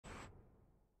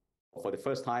For the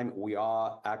first time, we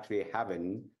are actually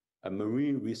having a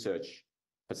marine research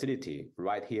facility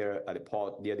right here at the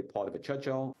port, near the port of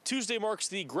Churchill. Tuesday marks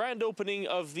the grand opening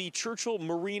of the Churchill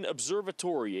Marine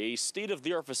Observatory, a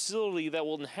state-of-the-art facility that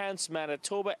will enhance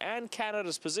Manitoba and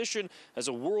Canada's position as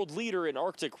a world leader in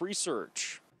Arctic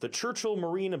research. The Churchill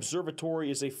Marine Observatory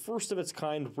is a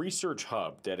first-of-its-kind research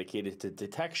hub dedicated to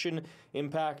detection,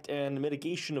 impact, and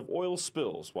mitigation of oil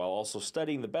spills, while also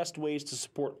studying the best ways to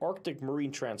support Arctic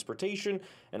marine transportation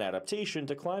and adaptation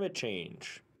to climate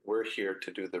change. We're here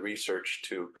to do the research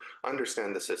to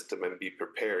understand the system and be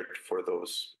prepared for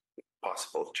those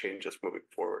possible changes moving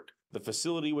forward. The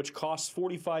facility, which costs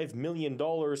 $45 million,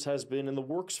 has been in the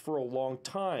works for a long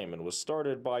time and was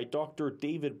started by Dr.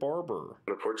 David Barber.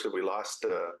 Unfortunately, we lost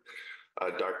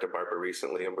Dr. Barber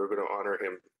recently, and we're going to honor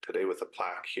him today with a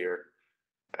plaque here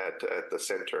at the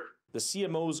center. The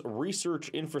CMO's research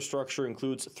infrastructure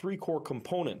includes 3 core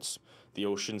components: the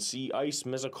ocean sea ice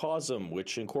mesocosm,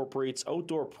 which incorporates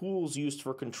outdoor pools used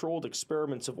for controlled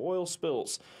experiments of oil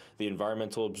spills. The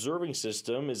environmental observing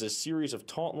system is a series of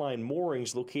taut line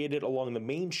moorings located along the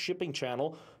main shipping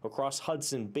channel across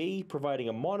Hudson Bay, providing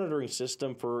a monitoring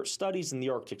system for studies in the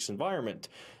Arctic's environment.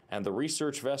 And the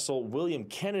research vessel William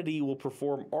Kennedy will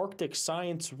perform Arctic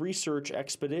science research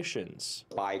expeditions.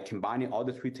 By combining all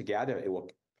the 3 together, it will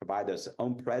provide us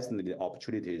unprecedented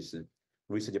opportunities,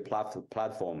 research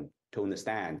platform to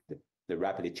understand the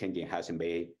rapidly changing Hudson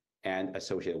Bay and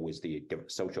associated with the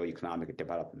socio-economic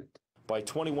development. By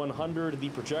 2100, the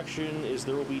projection is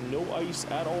there will be no ice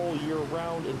at all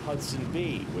year-round in Hudson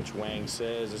Bay, which Wang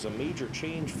says is a major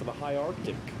change for the high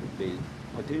Arctic. The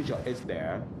potential is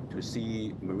there to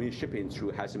see marine shipping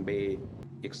through Hudson Bay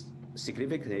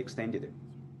significantly extended.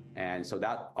 And so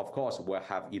that, of course, will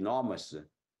have enormous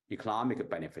economic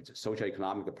benefits,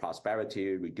 socio-economic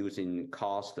prosperity, reducing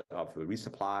cost of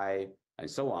resupply, and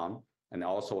so on, and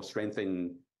also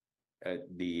strengthen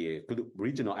the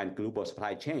regional and global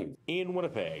supply chain. In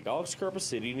Winnipeg, Karpa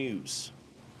City News.